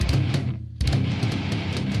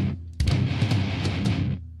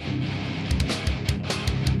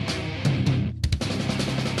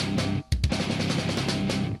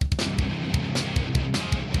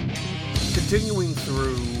continuing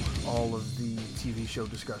through all of the TV show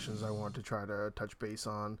discussions I want to try to touch base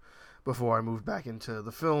on before I move back into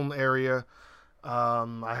the film area.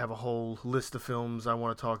 I have a whole list of films I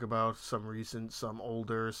want to talk about, some recent, some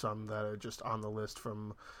older, some that are just on the list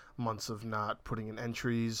from months of not putting in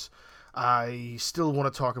entries. I still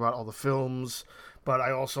want to talk about all the films, but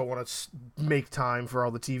I also want to make time for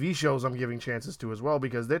all the TV shows I'm giving chances to as well,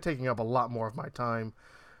 because they're taking up a lot more of my time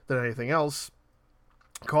than anything else,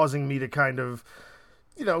 causing me to kind of,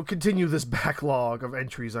 continue this backlog of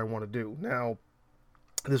entries I want to do. Now,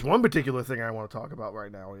 there's one particular thing I want to talk about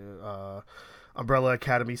right now, Umbrella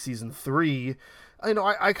Academy Season 3.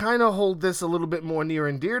 I kind of hold this a little bit more near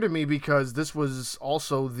and dear to me because this was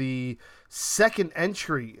also the second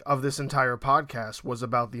entry of this entire podcast was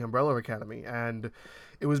about the Umbrella Academy, and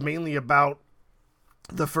it was mainly about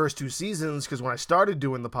the first two seasons, because when I started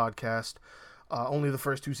doing the podcast, only the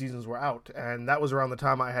first two seasons were out, and that was around the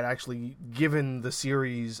time I had actually given the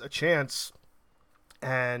series a chance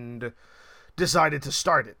and decided to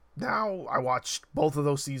start it. Now, I watched both of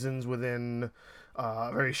those seasons within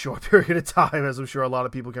a very short period of time, as I'm sure a lot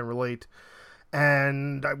of people can relate,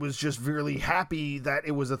 and I was just really happy that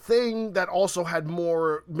it was a thing that also had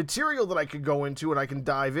more material that I could go into and I can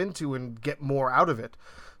dive into and get more out of it.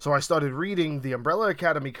 So I started reading the Umbrella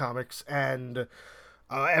Academy comics, and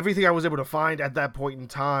everything I was able to find at that point in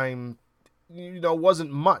time,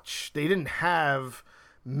 wasn't much. They didn't have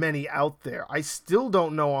many out there. I still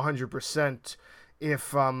don't know 100%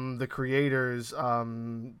 if the creators,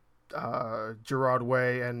 Gerard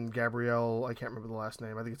Way and Gabrielle, I can't remember the last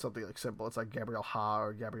name. I think it's something like simple. It's like Gabrielle Ha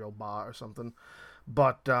or Gabrielle Ba or something.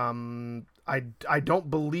 But I don't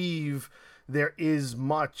believe there is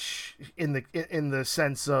much in the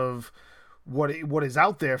sense of what is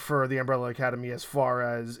out there for the Umbrella Academy as far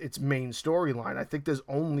as its main storyline. I think there's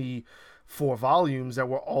only 4 volumes that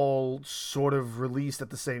were all sort of released at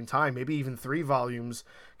the same time, maybe even 3 volumes,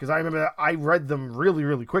 because I remember I read them really,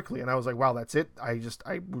 really quickly, and I was like, wow, that's it. I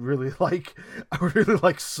would really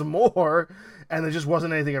like some more, and there just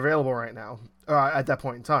wasn't anything available right now, at that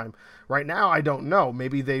point in time. Right now, I don't know.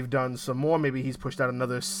 Maybe they've done some more. Maybe he's pushed out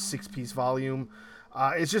another 6-piece volume.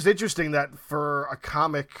 It's just interesting that for a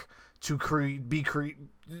comic to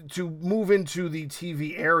move into the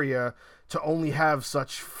TV area, to only have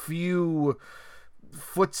such few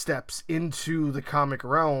footsteps into the comic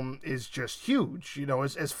realm is just huge.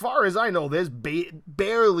 As far as I know, there's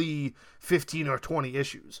barely 15 or 20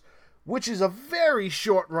 issues, which is a very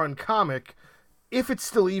short run comic, if it's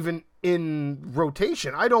still even in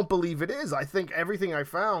rotation. I don't believe it is. I think everything I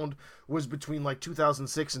found was between like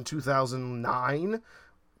 2006 and 2009,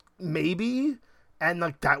 maybe. And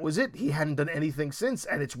that was it. He hadn't done anything since.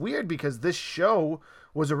 And it's weird because this show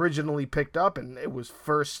was originally picked up and it was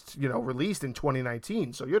first, released in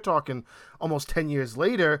 2019. So you're talking almost 10 years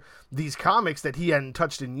later, these comics that he hadn't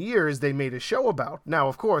touched in years, they made a show about. Now,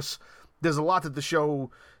 of course, there's a lot that the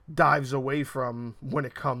show dives away from when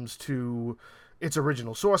it comes to its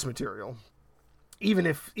original source material. Even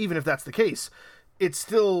if that's the case, it's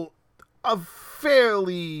still a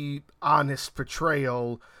fairly honest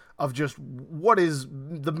portrayal of just what is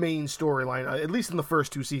the main storyline, at least in the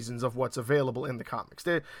first 2 seasons of what's available in the comics.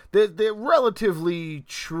 They're relatively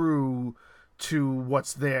true to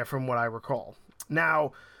what's there from what I recall.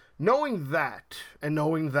 Now, knowing that, and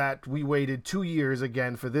knowing that we waited 2 years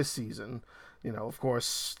again for this season, of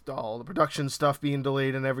course, all the production stuff being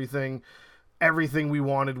delayed and everything we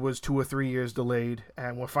wanted was 2 or 3 years delayed,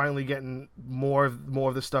 and we're finally getting more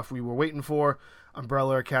of the stuff we were waiting for,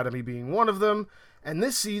 Umbrella Academy being one of them. And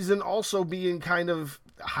this season also being kind of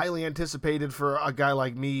highly anticipated for a guy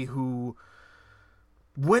like me who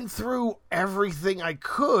went through everything I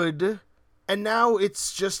could, and now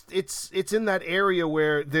it's in that area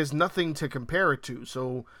where there's nothing to compare it to.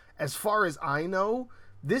 So as far as I know,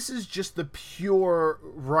 this is just the pure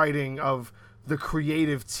writing of the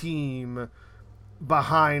creative team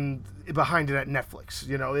behind it at Netflix.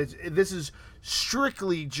 This is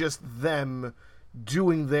strictly just them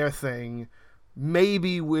doing their thing,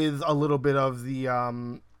 maybe with a little bit of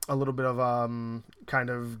kind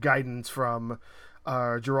of guidance from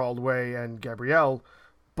Gerald Way and Gabrielle,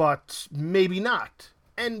 but maybe not.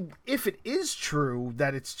 And if it is true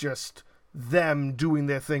that it's just them doing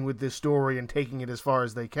their thing with this story and taking it as far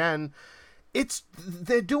as they can,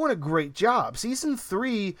 they're doing a great job. Season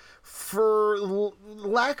 3, for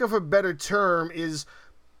lack of a better term, is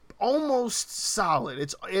almost solid.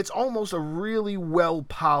 It's almost a really well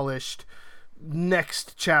polished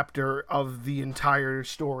next chapter of the entire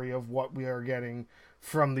story of what we are getting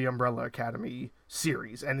from the Umbrella Academy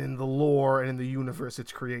series and in the lore and in the universe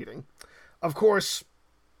it's creating. Of course,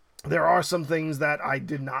 There are some things that I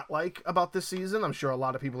did not like about this season. I'm sure a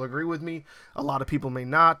lot of people agree with me. A lot of people may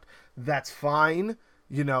not. That's fine,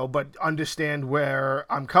 but understand where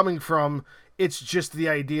I'm coming from. It's just the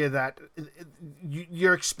idea that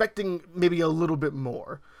you're expecting maybe a little bit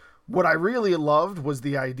more. What I really loved was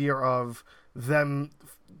the idea of them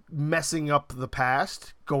messing up the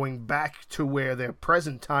past, going back to where their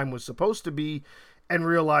present time was supposed to be, and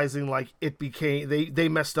realizing like it became they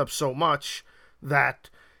messed up so much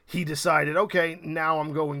that he decided, okay, now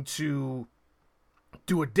I'm going to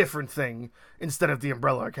do a different thing instead of the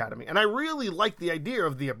Umbrella Academy. And I really like the idea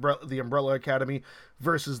of the Umbrella Academy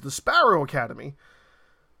versus the Sparrow Academy.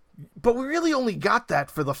 But we really only got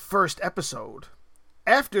that for the first episode.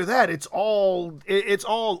 After that, it's all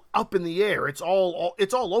up in the air. It's all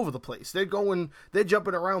over the place. They're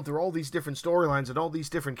jumping around through all these different storylines and all these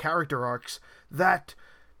different character arcs that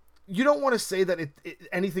you don't want to say that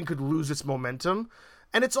anything could lose its momentum.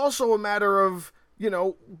 And it's also a matter of,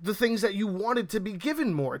 the things that you wanted to be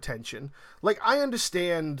given more attention. Like, I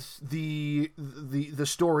understand the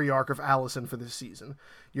story arc of Allison for this season.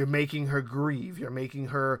 You're making her grieve. You're making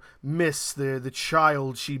her miss the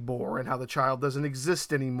child she bore and how the child doesn't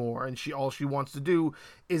exist anymore. And all she wants to do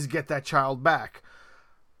is get that child back.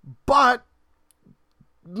 But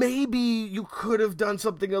maybe you could have done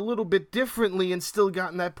something a little bit differently and still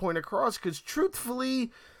gotten that point across. Because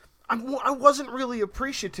truthfully, I wasn't really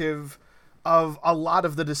appreciative of a lot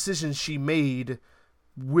of the decisions she made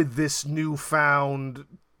with this newfound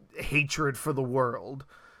hatred for the world.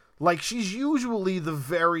 Like, she's usually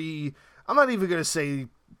I'm not even going to say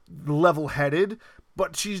level-headed,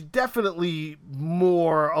 but she's definitely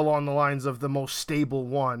more along the lines of the most stable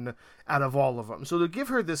one out of all of them. So to give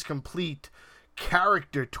her this complete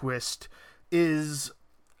character twist is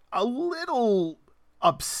a little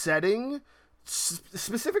upsetting,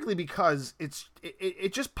 specifically because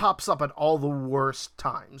it just pops up at all the worst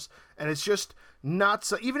times, and it's just not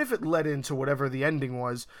so. Even if it led into whatever the ending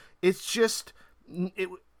was, it's just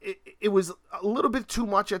it was a little bit too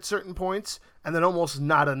much at certain points, and then almost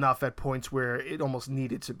not enough at points where it almost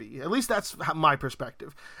needed to be. At least that's my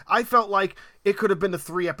perspective. I felt like it could have been a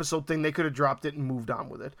 3-episode thing. They could have dropped it and moved on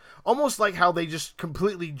with it. Almost like how they just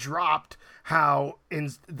completely dropped how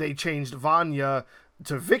they changed Vanya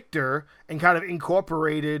to Victor and kind of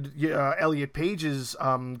incorporated Elliot Page's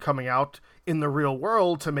coming out in the real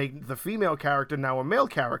world to make the female character now a male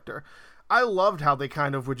character. I loved how they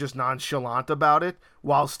kind of were just nonchalant about it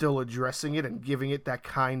while still addressing it and giving it that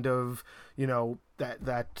kind of,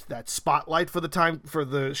 that spotlight for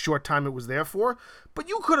the short time it was there for. But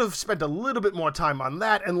you could have spent a little bit more time on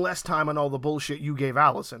that and less time on all the bullshit you gave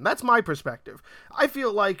Allison. That's my perspective. I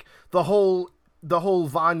feel like the whole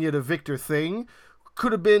Vanya to Victor thing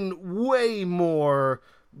could have been way more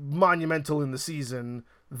monumental in the season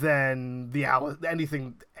than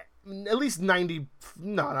anything. At least 90,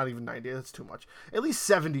 no, not even 90, that's too much. At least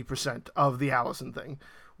 70% of the Allison thing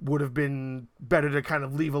would have been better to kind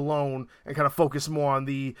of leave alone and kind of focus more on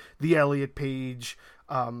the Elliot Page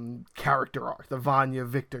character arc, the Vanya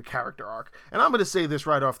Victor character arc. And I'm going to say this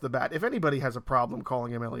right off the bat. If anybody has a problem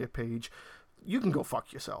calling him Elliot Page, you can go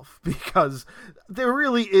fuck yourself, because there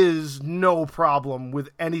really is no problem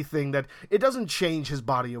with anything that it doesn't change his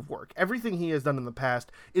body of work. Everything he has done in the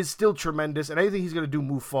past is still tremendous, and anything he's going to do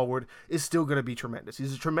move forward is still going to be tremendous.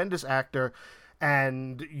 He's a tremendous actor,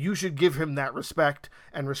 and you should give him that respect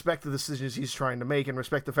and respect the decisions he's trying to make and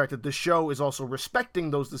respect the fact that the show is also respecting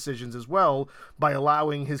those decisions as well by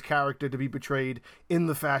allowing his character to be portrayed in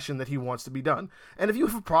the fashion that he wants to be done. And if you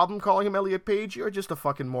have a problem calling him Elliot Page, you're just a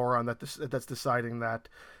fucking moron that's deciding that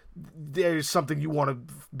there's something you want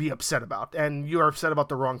to be upset about, and you're upset about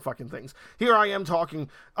the wrong fucking things. Here I am talking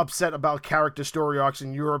upset about character story arcs,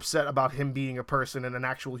 and you're upset about him being a person and an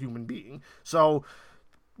actual human being. So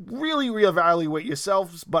really reevaluate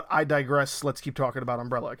yourselves, but I digress. Let's keep talking about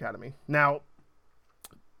Umbrella Academy. Now,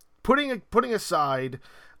 putting aside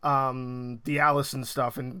the Allison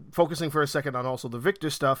stuff and focusing for a second on also the Victor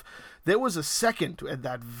stuff, there was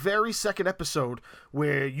that very second episode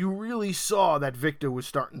where you really saw that Victor was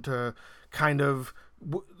starting to kind of,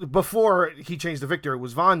 before he changed to Victor, it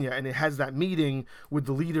was Vanya, and it has that meeting with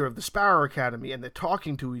the leader of the Sparrow Academy, and they're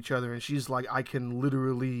talking to each other, and she's like, I can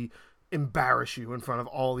literally embarrass you in front of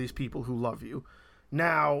all these people who love you.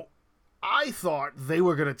 Now, I thought they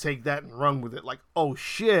were going to take that and run with it. Like, oh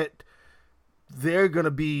shit, they're going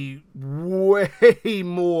to be way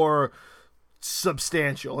more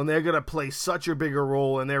substantial, and they're going to play such a bigger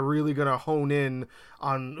role, and they're really going to hone in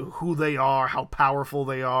on who they are, how powerful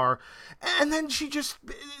they are. And then she does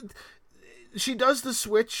the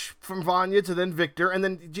switch from Vanya to then Victor, and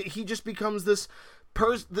then he just becomes this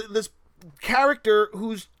this character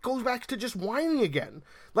who's goes back to just whining again.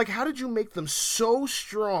 Like, how did you make them so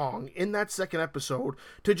strong in that second episode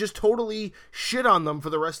to just totally shit on them for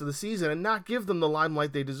the rest of the season and not give them the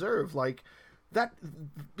limelight they deserve? Like, that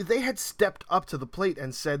they had stepped up to the plate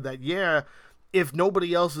and said that, yeah, if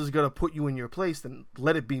nobody else is going to put you in your place, then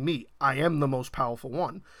let it be me. I am the most powerful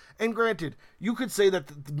one. And granted, you could say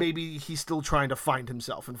that maybe he's still trying to find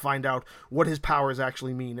himself and find out what his powers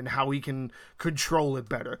actually mean and how he can control it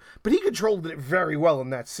better. But he controlled it very well in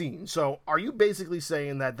that scene. So are you basically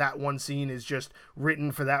saying that that one scene is just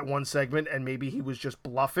written for that one segment and maybe he was just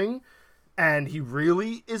bluffing and he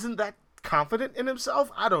really isn't that confident in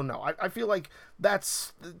himself? I don't know. I feel like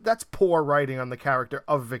that's poor writing on the character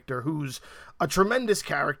of Victor, who's a tremendous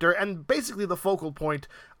character and basically the focal point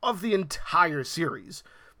of the entire series,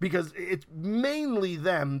 because it's mainly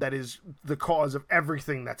them that is the cause of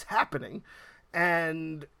everything that's happening,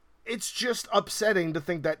 and it's just upsetting to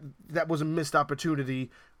think that that was a missed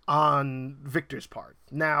opportunity on Victor's part.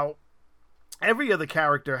 Now, every other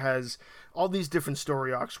character has all these different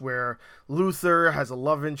story arcs where Luther has a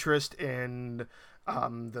love interest in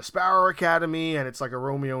the Sparrow Academy, and it's like a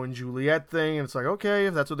Romeo and Juliet thing, and it's like, okay,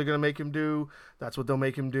 if that's what they're going to make him do, that's what they'll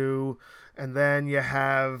make him do. And then you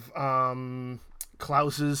have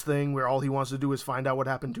Klaus's thing where all he wants to do is find out what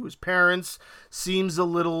happened to his parents. Seems a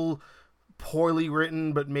little poorly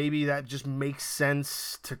written, but maybe that just makes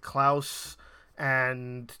sense to Klaus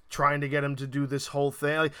and trying to get him to do this whole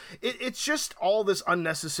thing. Like, it's just all this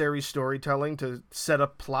unnecessary storytelling to set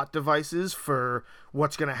up plot devices for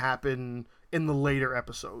what's going to happen in the later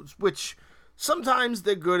episodes, which sometimes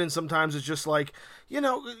they're good and sometimes it's just like,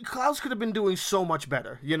 Klaus could have been doing so much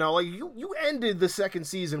better. Like you ended the second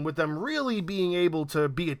season with them really being able to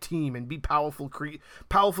be a team and be powerful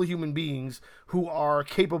human beings who are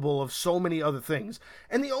capable of so many other things.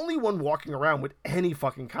 And the only one walking around with any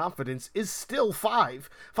fucking confidence is still Five.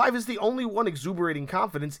 Five is the only one exuberating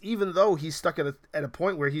confidence, even though he's stuck at a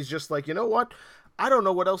point where he's just like, you know what? I don't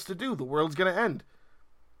know what else to do. The world's going to end.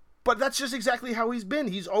 But that's just exactly how he's been.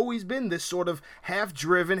 He's always been this sort of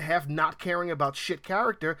half-driven, half-not caring about shit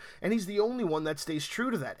character, and he's the only one that stays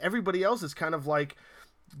true to that. Everybody else is kind of like,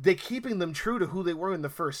 they're keeping them true to who they were in the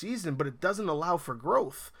first season, but it doesn't allow for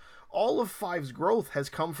growth. All of Five's growth has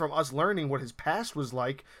come from us learning what his past was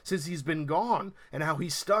like since he's been gone, and how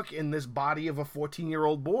he's stuck in this body of a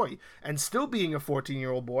 14-year-old boy, and still being a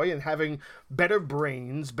 14-year-old boy, and having better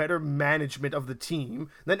brains, better management of the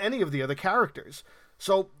team than any of the other characters.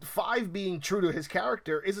 So Five being true to his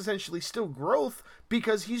character is essentially still growth,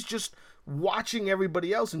 because he's just watching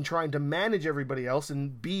everybody else and trying to manage everybody else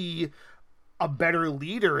and be a better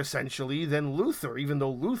leader, essentially, than Luther, even though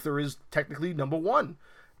Luther is technically number one.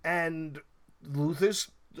 And Luther's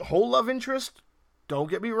whole love interest, don't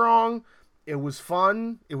get me wrong, it was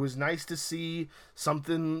fun. It was nice to see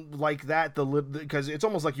something like that, because it's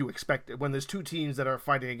almost like you expect it. When there's two teams that are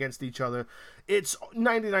fighting against each other, it's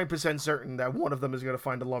 99% certain that one of them is going to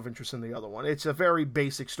find a love interest in the other one. It's a very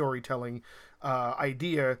basic storytelling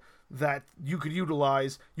idea that you could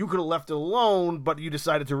utilize. You could have left it alone, but you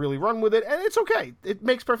decided to really run with it, and it's okay. It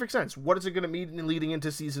makes perfect sense. What is it going to mean leading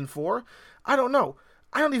into season 4? I don't know.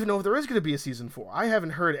 I don't even know if there is going to be a season 4. I haven't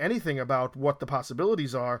heard anything about what the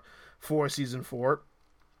possibilities are for season 4.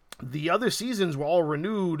 The other seasons were all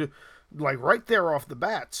renewed, like, right there off the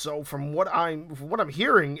bat. So from what I'm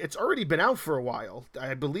hearing, it's already been out for a while.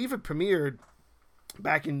 I believe it premiered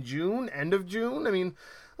back in June, end of June. I mean,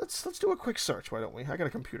 let's do a quick search, why don't we? I got a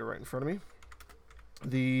computer right in front of me.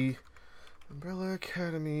 The Umbrella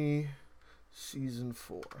Academy season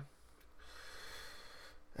 4.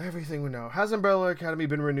 Everything we know. Has Umbrella Academy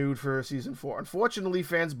been renewed for season 4? Unfortunately,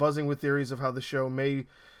 fans buzzing with theories of how the show may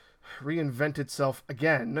reinvent itself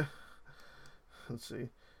again. Let's see.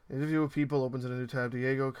 Interview with People opens in a new tab.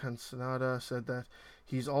 Diego Cansanada said that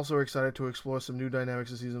he's also excited to explore some new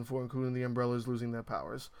dynamics of season 4, including the Umbrellas losing their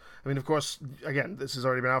powers. I mean, of course, again, this has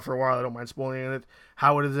already been out for a while. I don't mind spoiling it.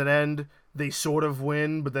 How does it end? They sort of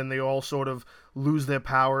win, but then they all sort of lose their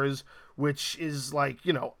powers, which is like,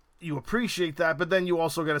 you appreciate that, but then you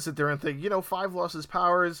also got to sit there and think, Five lost his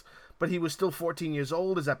powers, but he was still 14 years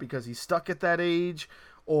old. Is that because he's stuck at that age?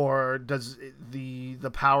 Or does the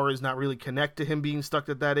powers not really connect to him being stuck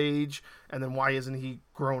at that age? And then why isn't he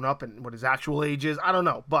grown up and what his actual age is? I don't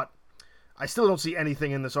know, but I still don't see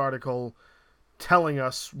anything in this article telling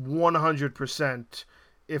us 100%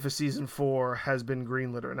 if a season 4 has been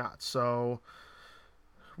greenlit or not. So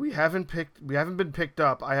we haven't been picked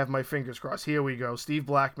up. I have my fingers crossed. Here we go. Steve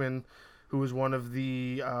Blackman, who is one of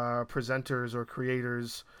the presenters or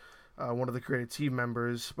creators one of the creative team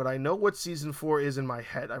members, but I know what season 4 is in my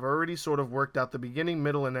head. I've already sort of worked out the beginning,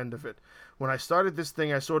 middle, and end of it. When I started this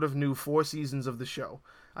thing, I sort of knew 4 seasons of the show.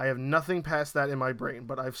 I have nothing past that in my brain,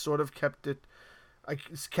 but I've sort of kept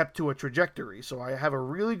to a trajectory, so I have a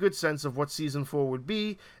really good sense of what season 4 would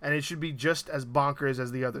be, and it should be just as bonkers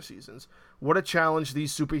as the other seasons. What a challenge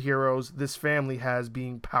these superheroes, this family has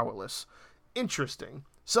being powerless. Interesting.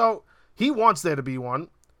 So, he wants there to be one.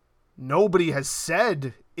 Nobody has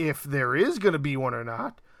said if there is going to be one or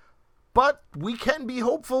not, but we can be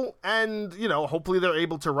hopeful, and, hopefully they're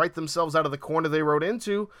able to write themselves out of the corner they wrote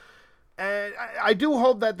into, and I do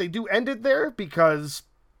hope that they do end it there, because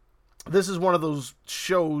this is one of those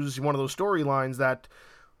shows, one of those storylines that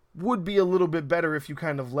would be a little bit better if you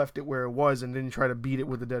kind of left it where it was and didn't try to beat it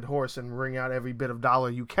with a dead horse and wring out every bit of dollar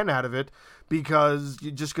you can out of it, because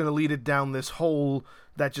you're just going to lead it down this hole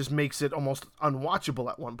that just makes it almost unwatchable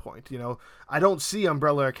at one point. I don't see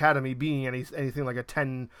Umbrella Academy being anything like a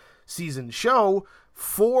 10-season show.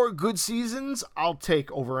 4 good seasons I'll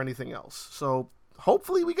take over anything else. So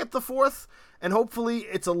hopefully we get the 4th, and hopefully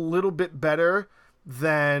it's a little bit better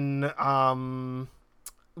than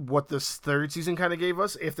what this 3rd season kind of gave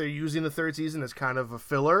us, if they're using the 3rd season as kind of a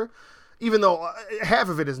filler, even though half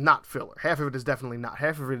of it is not filler. Half of it is definitely not.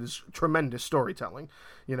 Half of it is tremendous storytelling.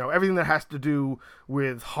 Everything that has to do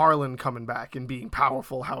with Harlan coming back and being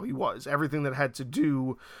powerful how he was. Everything that had to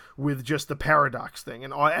do with just the paradox thing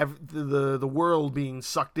and the world being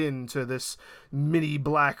sucked into this mini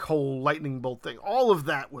black hole lightning bolt thing. All of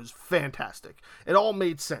that was fantastic. It all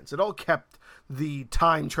made sense. It all kept the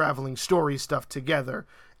time-traveling story stuff together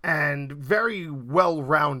and very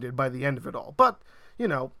well-rounded by the end of it all. But,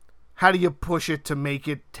 how do you push it to make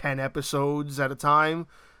it 10 episodes at a time?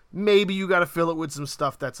 Maybe you got to fill it with some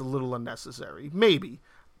stuff that's a little unnecessary. Maybe.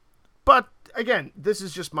 But, again, this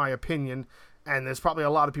is just my opinion, and there's probably a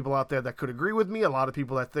lot of people out there that could agree with me, a lot of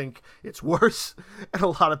people that think it's worse, and a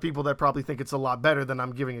lot of people that probably think it's a lot better than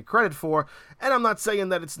I'm giving it credit for, and I'm not saying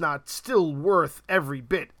that it's not still worth every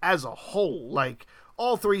bit as a whole. Like,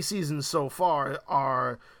 all 3 seasons so far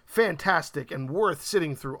are fantastic and worth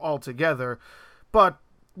sitting through altogether, but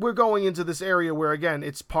we're going into this area where, again,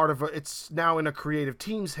 it's now in a creative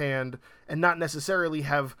team's hand and not necessarily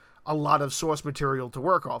have a lot of source material to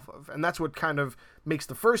work off of. And that's what kind of makes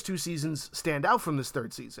the first 2 seasons stand out from this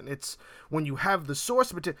 3rd season. It's when you have the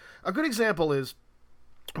source material. A good example is,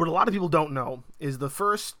 what a lot of people don't know, is the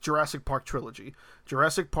first Jurassic Park trilogy.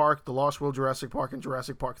 Jurassic Park, The Lost World Jurassic Park, and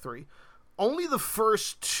Jurassic Park 3. Only the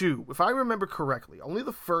first 2, if I remember correctly, only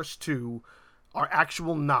the first 2 are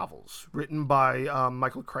actual novels written by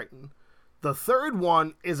Michael Crichton. The 3rd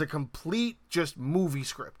one is a complete just movie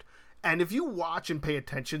script. And if you watch and pay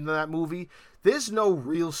attention to that movie, there's no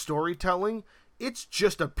real storytelling. It's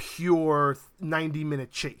just a pure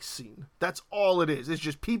 90-minute chase scene. That's all it is. It's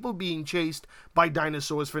just people being chased by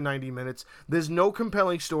dinosaurs for 90 minutes. There's no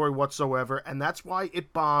compelling story whatsoever, and that's why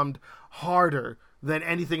it bombed harder than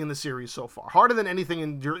anything in the series so far. Harder than anything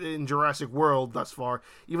in Jurassic World thus far.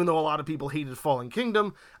 Even though a lot of people hated Fallen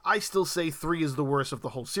Kingdom, I still say 3 is the worst of the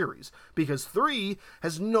whole series. Because 3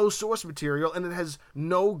 has no source material and it has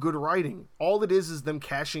no good writing. All it is them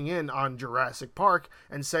cashing in on Jurassic Park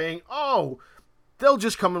and saying, oh, they'll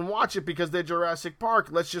just come and watch it because they're Jurassic Park.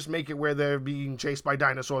 Let's just make it where they're being chased by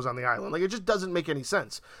dinosaurs on the island. Like, it just doesn't make any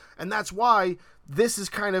sense. And that's why this is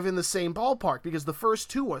kind of in the same ballpark, because the first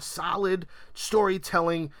 2 are solid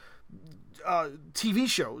storytelling TV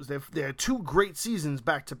shows. They're 2 great seasons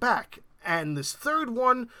back to back. And this 3rd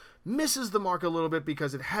one misses the mark a little bit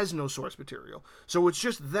because it has no source material. So it's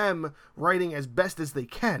just them writing as best as they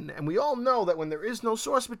can. And we all know that when there is no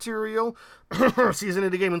source material, season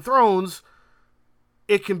into Game of Thrones,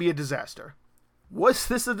 it can be a disaster. Was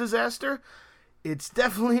this a disaster? It's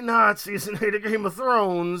definitely not season 8 of Game of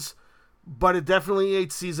Thrones, but it definitely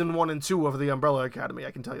ate season 1 and 2 of the Umbrella Academy,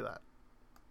 I can tell you that.